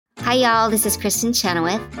Hi, y'all. This is Kristen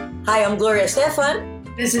Chenoweth. Hi, I'm Gloria Stefan.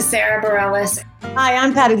 This is Sarah Bareilles. Hi,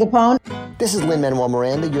 I'm Patti LuPone. This is Lin-Manuel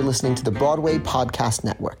Miranda. You're listening to the Broadway Podcast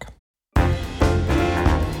Network.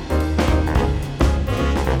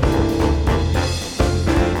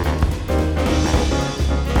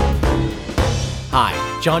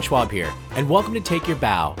 Hi, John Schwab here, and welcome to Take Your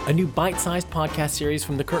Bow, a new bite-sized podcast series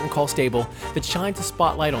from the Curtain Call stable that shines a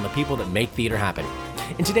spotlight on the people that make theater happen.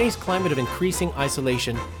 In today's climate of increasing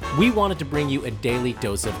isolation, we wanted to bring you a daily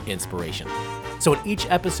dose of inspiration. So in each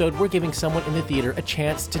episode, we're giving someone in the theater a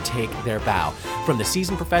chance to take their bow. From the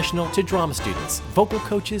seasoned professional to drama students, vocal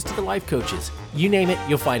coaches to the life coaches. You name it,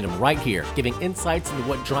 you'll find them right here, giving insights into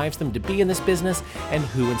what drives them to be in this business and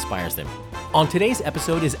who inspires them. On today's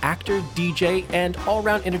episode is actor, DJ, and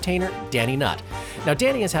all-round entertainer Danny Nutt. Now,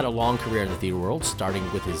 Danny has had a long career in the theater world, starting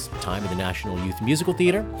with his time in the National Youth Musical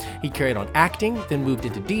Theater. He carried on acting, then moved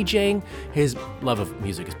into DJing. His love of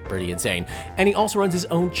music is pretty insane. And he also runs his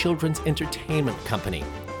own children's entertainment company.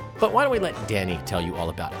 But why don't we let Danny tell you all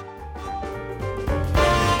about it?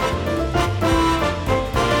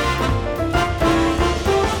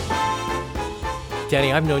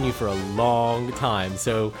 Danny, I've known you for a long time,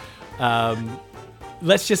 so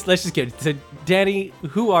let's just get it. So, Danny,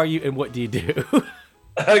 who are you and what do you do?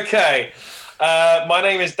 Okay, my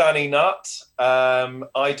name is Danny Nutt.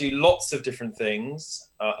 I do lots of different things.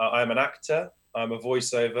 I'm an actor. I'm a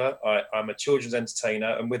voiceover. I'm a children's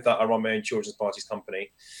entertainer, and with that, I run my own children's parties company.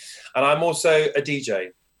 And I'm also a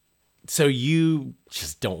DJ. So you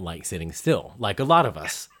just don't like sitting still, like a lot of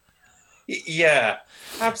us. Yeah,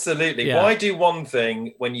 absolutely. Yeah. Why do one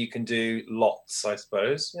thing when you can do lots, I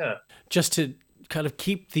suppose? Yeah. Just to kind of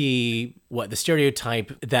keep the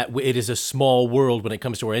stereotype that it is a small world when it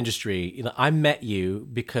comes to our industry. You know, I met you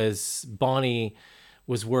because Bonnie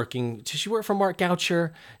was working. She worked for Mark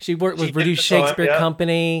Goucher. She worked with Reduced Shakespeare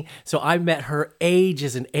Company. So I met her age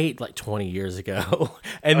as an 8, like 20 years ago.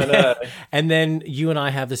 And then you and I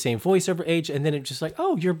have the same voiceover age. And then it's just like,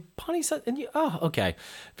 oh, you're Bonnie's son. And you, oh, okay.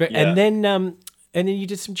 And then you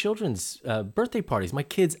did some children's birthday parties. My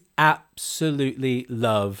kids absolutely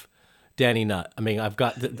love Danny Nutt. I mean, I've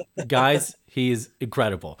got the guys. He is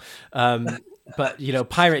incredible. But, you know,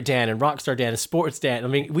 Pirate Dan and Rockstar Dan and Sports Dan, I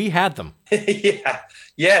mean, we had them. Yeah.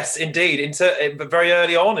 Yes, indeed. Very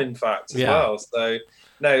early on, in fact, as well. So,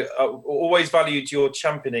 no, I always valued your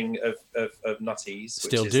championing of Nutties.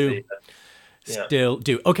 Still do. Still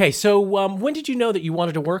do. Okay, so when did you know that you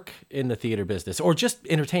wanted to work in the theater business or just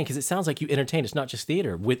entertain? Because it sounds like you entertain. It's not just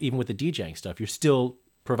theater. Even with the DJing stuff, you're still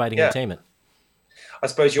providing entertainment. I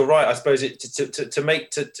suppose you're right. I suppose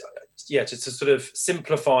to sort of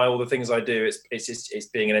simplify all the things I do, it's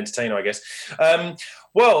being an entertainer, I guess.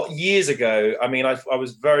 Well, years ago, I mean, I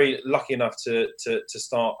was very lucky enough to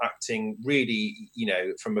start acting really, you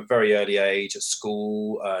know, from a very early age at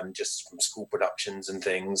school, just from school productions and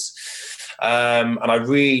things. And I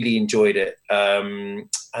really enjoyed it.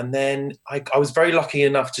 And then I was very lucky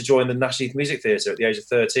enough to join the National Youth Music Theatre at the age of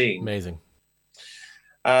 13. Amazing.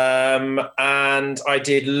 And I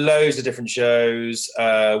did loads of different shows,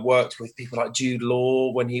 worked with people like Jude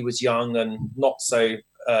Law when he was young and not so,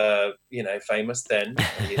 famous then,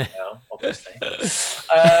 he is now, obviously.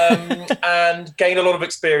 And gained a lot of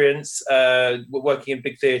experience working in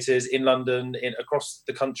big theatres in London, across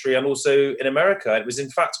the country, and also in America. It was,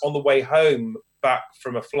 in fact, on the way home back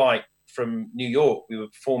from a flight from New York, we were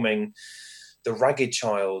performing The Ragged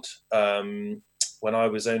Child, when I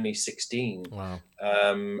was only 16. Wow.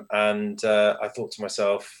 And I thought to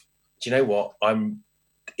myself, do you know what?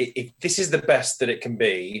 If this is the best that it can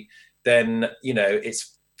be, then, you know,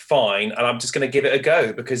 it's fine. And I'm just going to give it a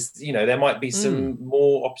go because, you know, there might be some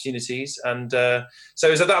more opportunities. And so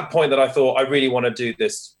it was at that point that I thought, I really want to do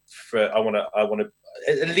this I want to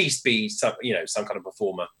at least be some kind of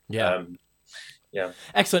performer. Yeah. Yeah.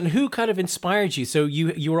 Excellent. Who kind of inspired you? So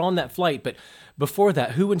you were on that flight, but before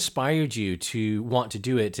that, who inspired you to want to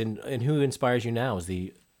do it, and who inspires you now is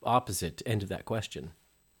the opposite end of that question.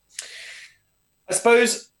 I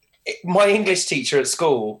suppose my English teacher at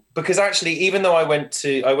school, because actually, even though I went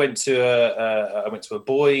to a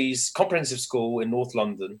boys' comprehensive school in North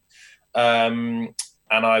London, and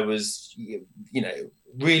I was,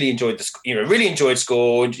 really enjoyed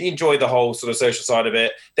school, enjoyed the whole sort of social side of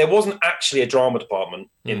it. There wasn't actually a drama department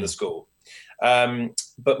in the school.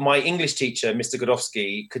 But my English teacher, Mr.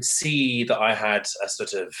 Godowski, could see that I had a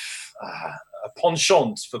sort of a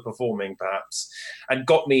penchant for performing, perhaps, and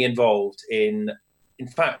got me involved in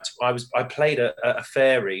fact, I played a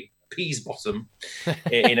fairy Peasbottom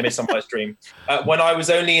in A Midsummer Night's Dream. When I was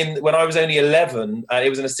only 11, it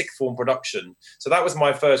was in a sixth form production. So that was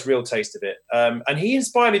my first real taste of it. And he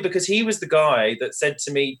inspired me because he was the guy that said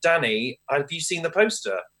to me, Danny, have you seen the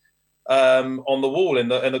poster on the wall in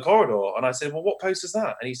the corridor? And I said, well, what poster's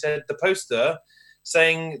that? And he said, the poster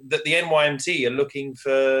saying that the NYMT are looking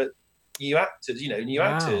for new actors, new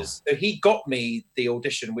actors. So he got me the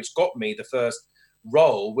audition, which got me the first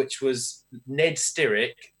role, which was Ned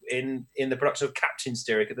Stirrick in the production of Captain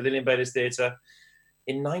Stirrick at the Lillian Baylis Theatre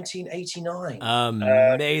in 1989.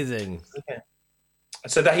 Amazing.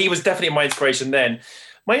 So that he was definitely my inspiration then.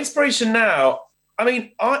 My inspiration now, I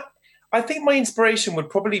mean, I think my inspiration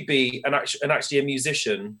would probably be actually a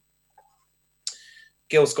musician,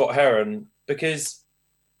 Gil Scott-Heron, because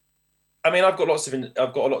I mean, I've got lots of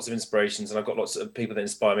inspirations, and I've got lots of people that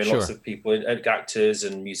inspire me. Sure. Lots of people, actors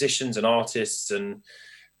and musicians and artists,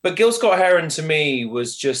 but Gil Scott-Heron to me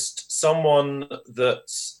was just someone that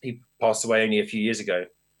he passed away only a few years ago,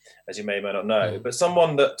 as you may or may not know, but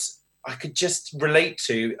someone that I could just relate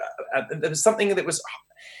to. There was something that was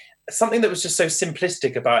just so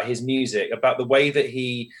simplistic about his music, about the way that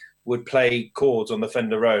he would play chords on the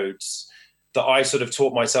Fender Rhodes, that I sort of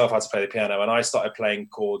taught myself how to play the piano, and I started playing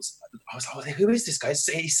chords. I was like, who is this guy?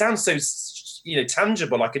 He sounds so,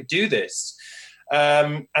 tangible. I could do this.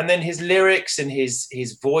 And then his lyrics and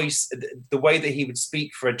his voice, the way that he would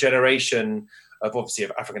speak for a generation of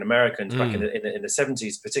African Americans back in the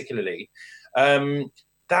 70s, particularly,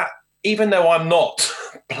 that even though I'm not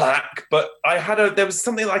black, but there was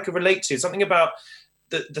something that I could relate to, something about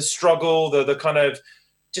the struggle, the kind of,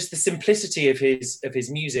 just the simplicity of his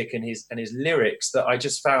music and his lyrics that I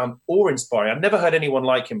just found awe-inspiring. I've never heard anyone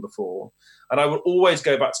like him before, and I would always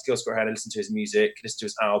go back to Gil Scott-Heron and listen to his music, listen to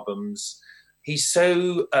his albums. He's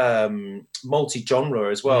so multi-genre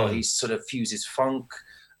as well. He sort of fuses funk,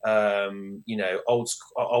 old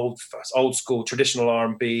school traditional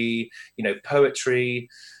R&B, poetry,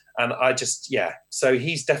 and I just So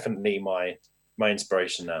he's definitely my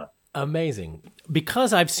inspiration now. Amazing.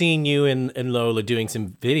 Because I've seen you and Lola doing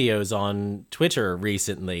some videos on Twitter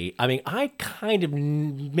recently, I mean, I kind of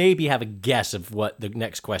maybe have a guess of what the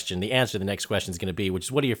answer to the next question is going to be, which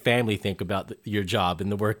is, what do your family think about your job and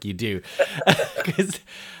the work you do? Because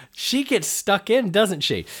she gets stuck in, doesn't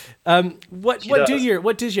she? What does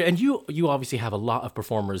your, and you obviously have a lot of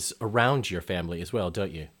performers around your family as well,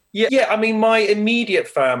 don't you? Yeah. I mean, my immediate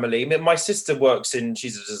family. My sister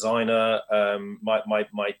she's a designer. My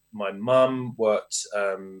mum worked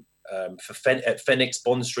at Phoenix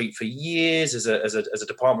Bond Street for years as a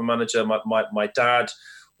department manager. My dad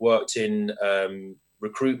worked in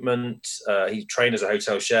recruitment. He trained as a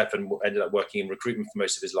hotel chef and ended up working in recruitment for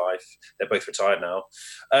most of his life. They're both retired now.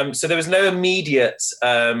 So there was no immediate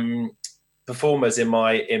performers in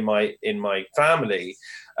my family.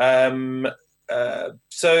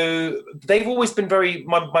 So they've always been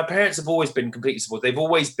my parents have always been completely supportive. They've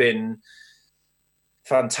always been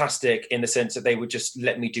fantastic in the sense that they would just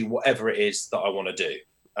let me do whatever it is that I want to do.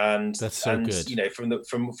 And that's so good.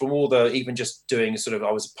 From all the, even just doing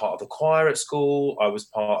I was part of the choir at school. I was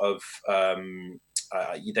part of,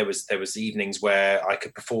 there was evenings where I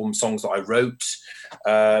could perform songs that I wrote,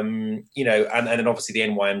 and then obviously the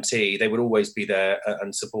NYMT, they would always be there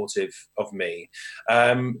and supportive of me.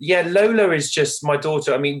 Lola is just my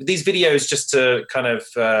daughter. I mean, these videos, just to kind of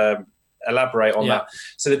elaborate on that.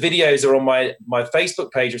 So the videos are on my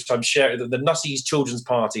Facebook page, which I'm sharing, the Nutties Children's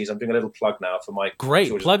Parties. I'm doing a little plug now for my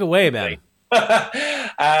great plug away, man.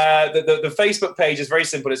 The Facebook page is very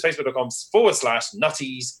simple. It's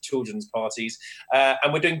facebook.com/Nutties Children's Parties,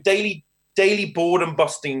 and we're doing daily boredom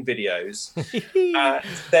busting videos.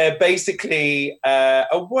 They're basically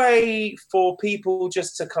a way for people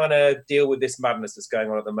just to kind of deal with this madness that's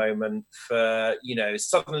going on at the moment. For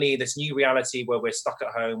suddenly this new reality where we're stuck at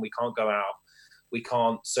home, we can't go out, we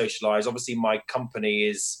can't socialize. Obviously, my company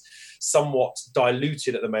is somewhat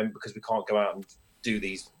diluted at the moment because we can't go out and do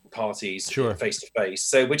these parties face to face.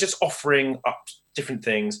 So we're just offering up different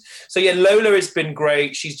things. So Lola has been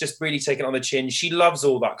great. She's just really taken it on the chin. She loves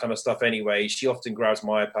all that kind of stuff anyway. She often grabs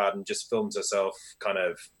my iPad and just films herself kind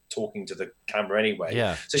of talking to the camera anyway.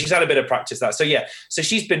 Yeah. So she's had a bit of practice that. So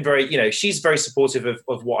she's been very, she's very supportive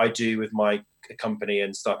of what I do with my company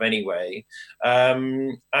and stuff anyway.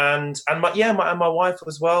 And my wife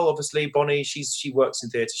as well, obviously, Bonnie, she works in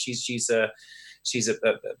theatre. She's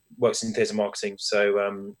works in theatre marketing. So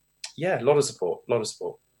a lot of support.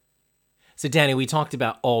 So Danny, we talked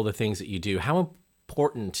about all the things that you do. How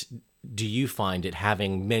important do you find it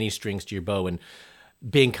having many strings to your bow and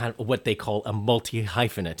being kind of what they call a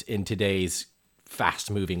multi-hyphenate in today's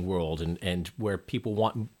fast-moving world, and where people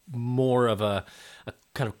want more of a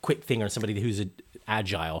kind of quick thing, or somebody who's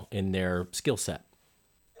agile in their skill set?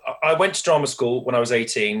 I went to drama school when I was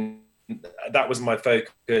 18. That was my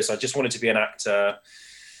focus. I just wanted to be an actor.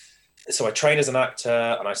 So I trained as an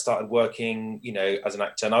actor, and I started working, as an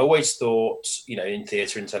actor. And I always thought, in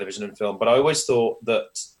theatre and television and film, but I always thought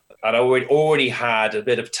that, and I already had a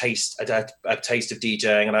bit of taste, a taste of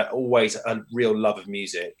DJing, and I always had a real love of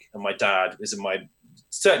music. And my dad is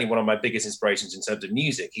certainly one of my biggest inspirations in terms of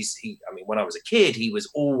music. When I was a kid, he was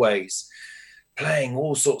always playing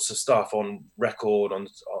all sorts of stuff on record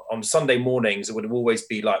on Sunday mornings. It would always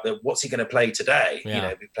be like, what's he going to play today?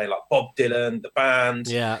 Yeah. We play like Bob Dylan, The Band,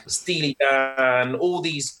 Steely Dan, all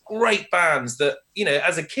these great bands that,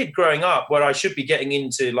 as a kid growing up, where I should be getting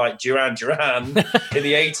into like Duran Duran in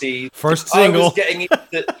the 80s. First single. I was getting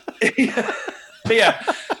into,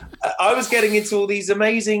 I was getting into all these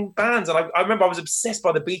amazing bands. And I remember I was obsessed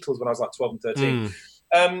by the Beatles when I was like 12 and 13.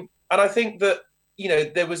 And I think that,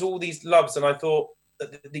 there was all these loves, and I thought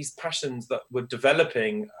that these passions that were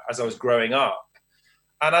developing as I was growing up.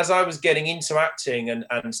 And as I was getting into acting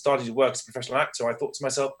and started to work as a professional actor, I thought to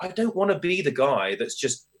myself, I don't want to be the guy that's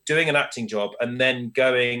just doing an acting job and then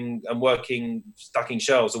going and working, stacking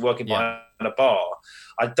shelves or working behind a bar.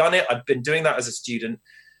 I'd done it. I'd been doing that as a student.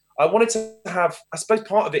 I wanted to have, I suppose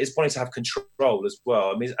part of it is wanting to have control as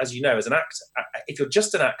well. I mean, as you know, as an actor, if you're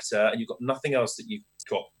just an actor and you've got nothing else that you've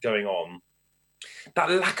got going on, that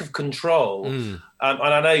lack of control, and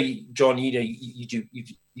I know, John, you do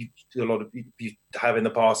a lot of, you have in the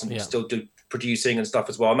past, and you still do producing and stuff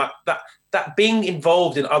as well. And that being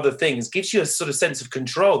involved in other things gives you a sort of sense of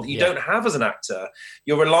control that you don't have as an actor.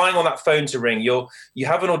 You're relying on that phone to ring. You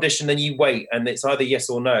have an audition, then you wait, and it's either yes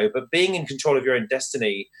or no. But being in control of your own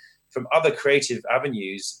destiny from other creative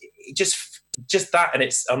avenues, just that, and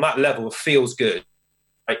it's on that level feels good.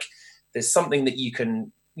 Like there's something that you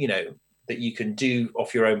can, that you can do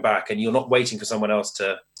off your own back, and you're not waiting for someone else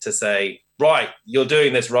to say, right, you're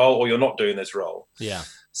doing this role or you're not doing this role. Yeah.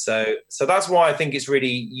 So that's why I think it's really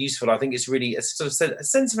useful. I think it's really a sort of a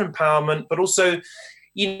sense of empowerment, but also,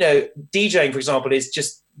 DJing, for example, is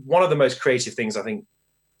just one of the most creative things I think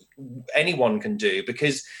anyone can do,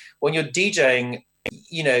 because when you're DJing,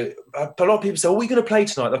 a lot of people say, "What are you going to play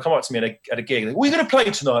tonight?" They'll come up to me at a gig. "What are you going to play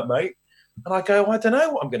tonight, mate?" And I go, "I don't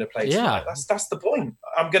know what I'm going to play tonight." That's the point.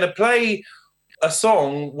 I'm going to play a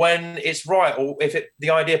song when it's right, or if the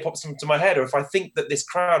idea pops into my head, or if I think that this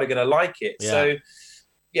crowd are going to like it. Yeah. So,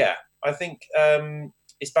 I think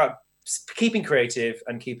it's about keeping creative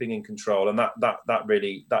and keeping in control, and that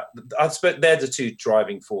really I suppose they're the two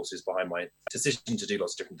driving forces behind my decision to do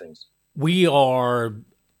lots of different things. We are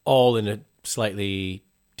all in a slightly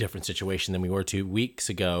different situation than we were 2 weeks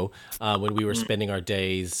ago when we were spending our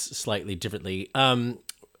days slightly differently.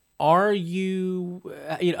 Are you,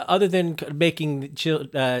 other than making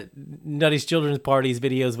Nutty's children's parties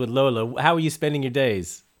videos with Lola, how are you spending your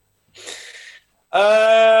days?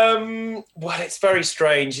 Well, it's very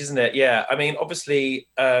strange, isn't it? Yeah. I mean, obviously,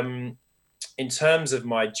 in terms of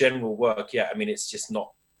my general work, it's just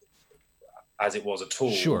not as it was at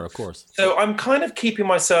all. Sure, of course. So I'm kind of keeping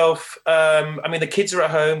myself, the kids are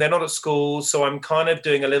at home, they're not at school, so I'm kind of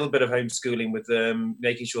doing a little bit of homeschooling with them,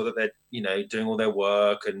 making sure that they're, doing all their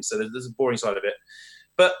work, and so there's a boring side of it.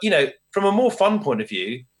 But, from a more fun point of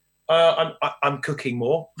view, I'm cooking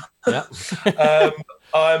more. Yeah.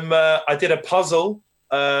 I did a puzzle,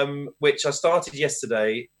 which I started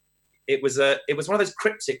yesterday. It was one of those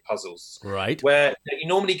cryptic puzzles, right? Where you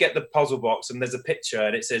normally get the puzzle box and there's a picture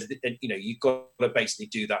and it says, you've got to basically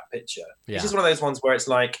do that picture. Yeah. This is one of those ones where it's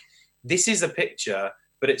like, this is a picture,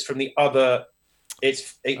 but it's from the other.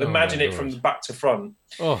 Imagine it from the back to front.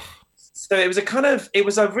 Oh. So it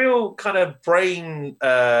was a real kind of brain,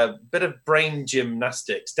 bit of brain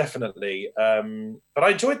gymnastics, definitely. But I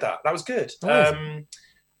enjoyed that. That was good.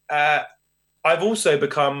 I've also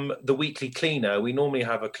become the weekly cleaner. We normally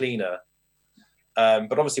have a cleaner,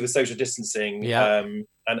 but obviously with social distancing and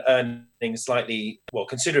earning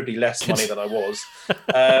considerably less money than I was,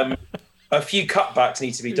 a few cutbacks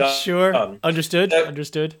need to be done. Sure, understood.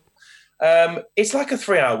 It's like a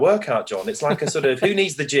 3-hour workout, John. It's like a sort of, who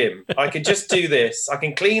needs the gym? I can just do this. I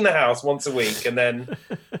can clean the house once a week and then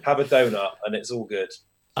have a donut, and it's all good.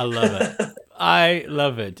 I love it. I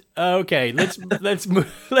love it. Okay, let's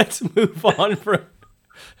move on from.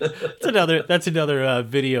 That's another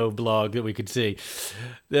video blog that we could see.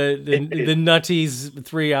 The Nutty's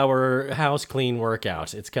 3-hour house clean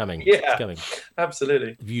workout. It's coming. Yeah, it's coming.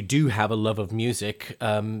 Absolutely. If you do have a love of music,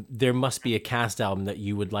 there must be a cast album that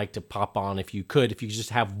you would like to pop on if you could. If you could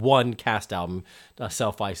just have one cast album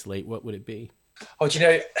self-isolate, what would it be? Oh, do you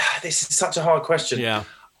know, this is such a hard question. Yeah.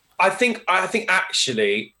 I think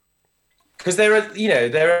actually, because there are,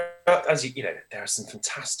 as you know, there are some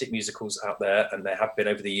fantastic musicals out there, and there have been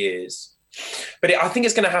over the years. But I think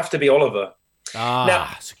it's going to have to be Oliver.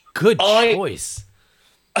 Now, it's a good choice.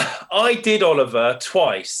 I did Oliver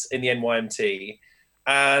twice in the NYMT,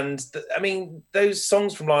 and those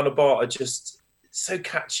songs from Lionel Bart are just so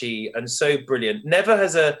catchy and so brilliant. Never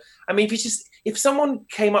has if someone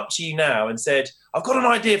came up to you now and said, I've got an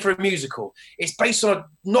idea for a musical, it's based on a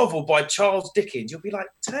novel by Charles Dickens, you'll be like,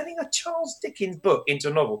 turning a Charles Dickens book into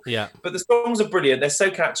a novel. Yeah. But the songs are brilliant. They're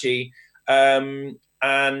so catchy. And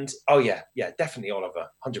definitely Oliver,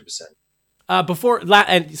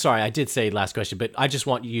 100%. Sorry, I did say last question, but I just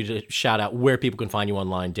want you to shout out where people can find you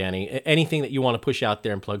online, Danny. Anything that you want to push out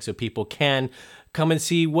there and plug so people can come and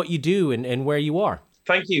see what you do and where you are.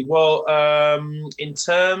 Thank you. Well, in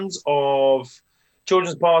terms of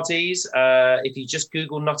children's parties, if you just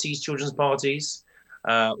Google Nutty's Children's Parties,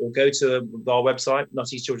 or go to our website,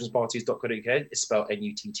 nuttyschildrensparties.co.uk. It's spelled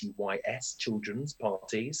Nuttys, Children's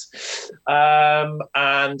Parties.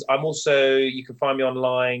 And I'm also, you can find me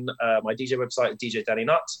online. My DJ website is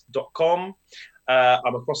djdannynutt.com.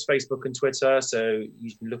 I'm across Facebook and Twitter, so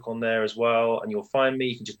you can look on there as well, and you'll find me.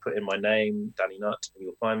 You can just put in my name, Danny Nutt, and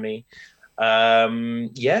you'll find me. All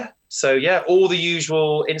the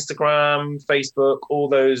usual, Instagram, Facebook, all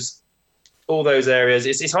those areas.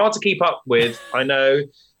 It's hard to keep up with, I know,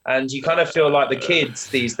 and you kind of feel like the kids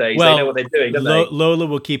these days. They know what they're doing, don't they? Lola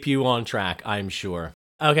will keep you on track, I'm sure.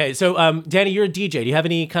 Okay, so Danny, you're a DJ. Do you have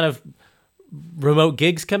any kind of remote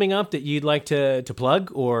gigs coming up that you'd like to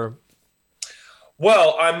plug, or?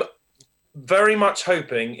 Well, I'm very much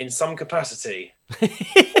hoping in some capacity,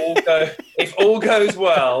 if all goes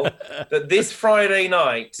well, that this Friday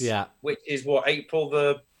night, which is what, April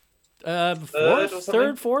the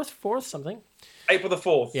 4th, something. April the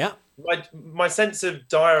 4th. Yeah. My sense of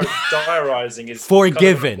diarising is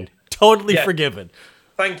forgiven. Totally forgiven.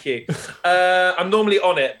 Thank you. I'm normally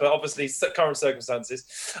on it, but obviously current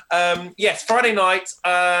circumstances. Yes, Friday night.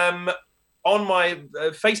 On my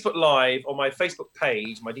Facebook Live, on my Facebook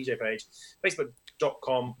page, my DJ page,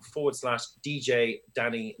 facebook.com/DJ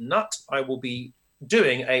Danny Nutt. I will be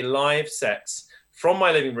doing a live set from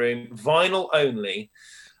my living room, vinyl only,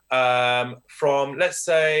 from, let's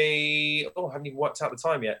say, I haven't even worked out the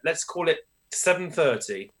time yet. Let's call it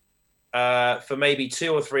 7:30 for maybe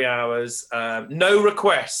 2 or 3 hours. No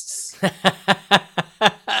requests.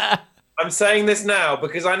 I'm saying this now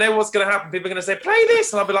because I know what's going to happen. People are going to say, play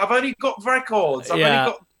this. And I'll be like, I've only got records. I've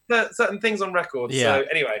only got certain things on records. Yeah. So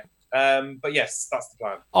anyway, but yes, that's the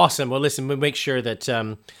plan. Awesome. Well, listen, we'll make sure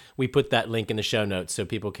that we put that link in the show notes so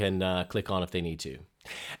people can click on if they need to.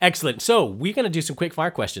 Excellent. So we're going to do some quick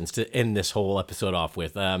fire questions to end this whole episode off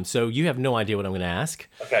with. So you have no idea what I'm going to ask.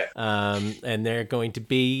 Okay. And they're going to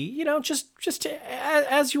be, just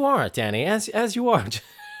as you are, Danny, as you are.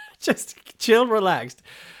 Just chill, relaxed.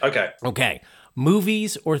 Okay.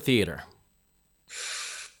 Movies or theater?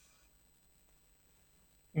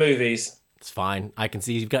 Movies. It's fine. I can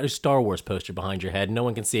see you've got a Star Wars poster behind your head. No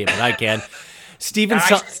one can see it, but I can.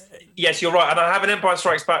 Yes, you're right. And I have an Empire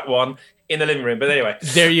Strikes Back one in the living room. But anyway.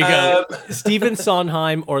 There you go. Stephen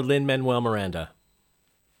Sondheim or Lin-Manuel Miranda?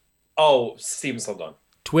 Oh, Stephen Sondheim.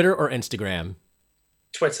 Twitter or Instagram?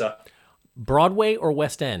 Twitter. Broadway or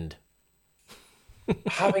West End?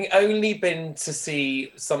 Having only been to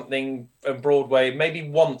see something on Broadway maybe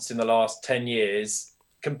once in the last 10 years,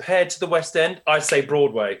 compared to the West End, I'd say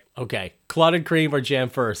Broadway. Okay. Clotted cream or jam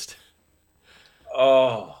first?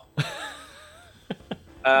 Oh.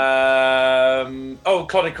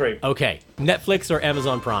 Clotted cream. Okay. Netflix or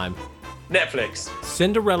Amazon Prime? Netflix.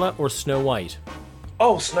 Cinderella or Snow White?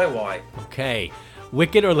 Oh, Snow White. Okay.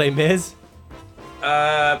 Wicked or Les Mis?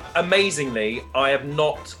 Amazingly, I have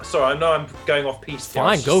not. Sorry, I know I'm going off piece.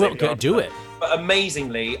 Fine, go do it. But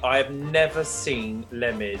amazingly, I have never seen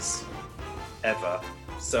Les Mis ever.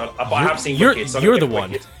 So, but I have seen Wicked. So you're the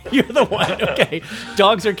one. You're the one. Okay.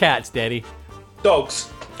 Dogs or cats, Danny?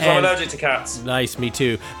 Dogs. I'm allergic to cats. Nice, me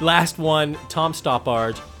too. Last one: Tom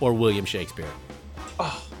Stoppard or William Shakespeare?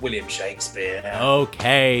 Oh, William Shakespeare.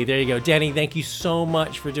 Okay, there you go, Danny. Thank you so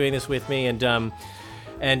much for doing this with me,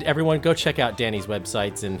 and everyone, go check out Danny's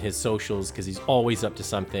websites and his socials because he's always up to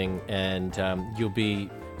something. And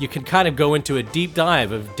you can kind of go into a deep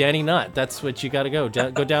dive of Danny Nutt. That's what you got to go.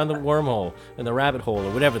 Go down the wormhole and the rabbit hole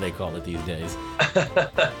or whatever they call it these days.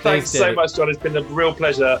 Thanks so much, John. It's been a real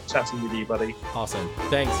pleasure chatting with you, buddy. Awesome.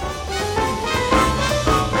 Thanks.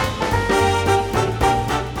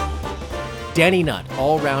 Danny Nutt,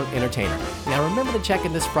 all-round entertainer. Now remember to check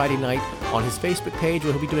in this Friday night on his Facebook page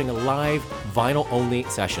where he'll be doing a live vinyl-only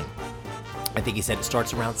session. I think he said it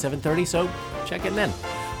starts around 7:30, so check in then.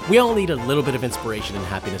 We all need a little bit of inspiration and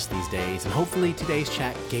happiness these days, and hopefully today's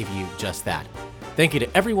chat gave you just that. Thank you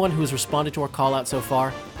to everyone who has responded to our call out so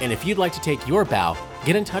far, and if you'd like to take your bow,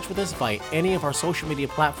 get in touch with us via any of our social media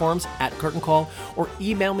platforms at Curtain Call or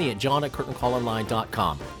email me at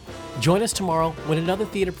john@curtaincallonline.com. Join us tomorrow when another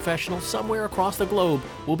theater professional somewhere across the globe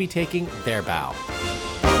will be taking their bow.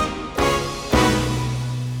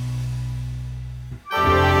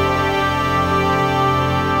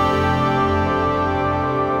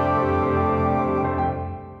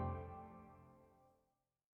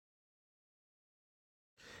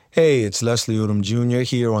 Hey, it's Leslie Odom Jr.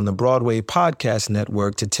 here on the Broadway Podcast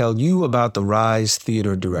Network to tell you about the Rise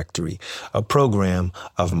Theater Directory, a program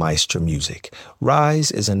of Maestro Music.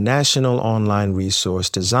 Rise is a national online resource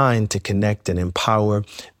designed to connect and empower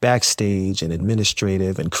backstage and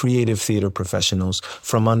administrative and creative theater professionals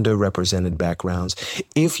from underrepresented backgrounds.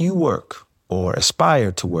 If you work or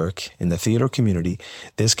aspire to work in the theater community,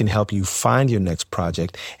 this can help you find your next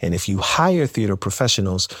project. And if you hire theater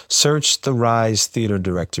professionals, search the Rise Theater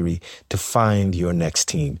Directory to find your next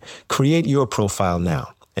team. Create your profile now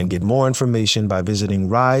and get more information by visiting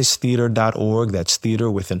risetheatre.org. That's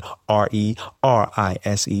theater with an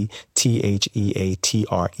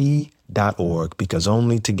RERISETHEATRE.org, because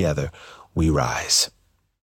only together we rise.